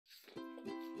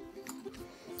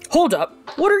Hold up,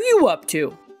 what are you up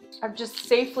to? I'm just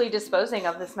safely disposing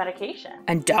of this medication.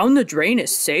 And down the drain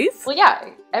is safe? Well,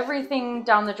 yeah, everything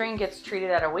down the drain gets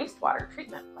treated at a wastewater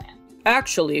treatment plant.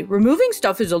 Actually, removing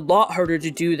stuff is a lot harder to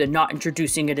do than not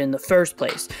introducing it in the first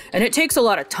place, and it takes a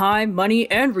lot of time, money,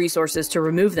 and resources to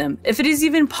remove them, if it is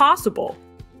even possible.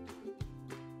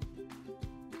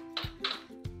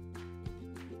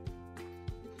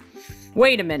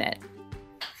 Wait a minute.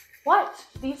 What?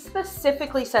 These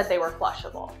specifically said they were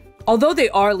flushable. Although they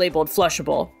are labeled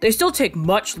flushable, they still take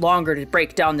much longer to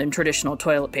break down than traditional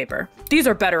toilet paper. These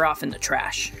are better off in the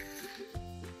trash.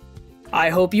 I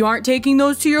hope you aren't taking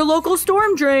those to your local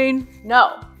storm drain.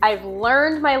 No, I've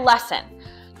learned my lesson.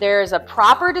 There is a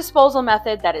proper disposal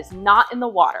method that is not in the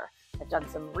water. I've done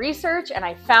some research and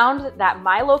I found that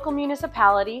my local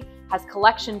municipality has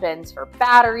collection bins for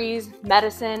batteries,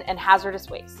 medicine, and hazardous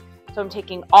waste. So I'm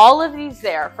taking all of these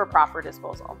there for proper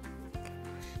disposal.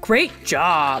 Great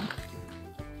job!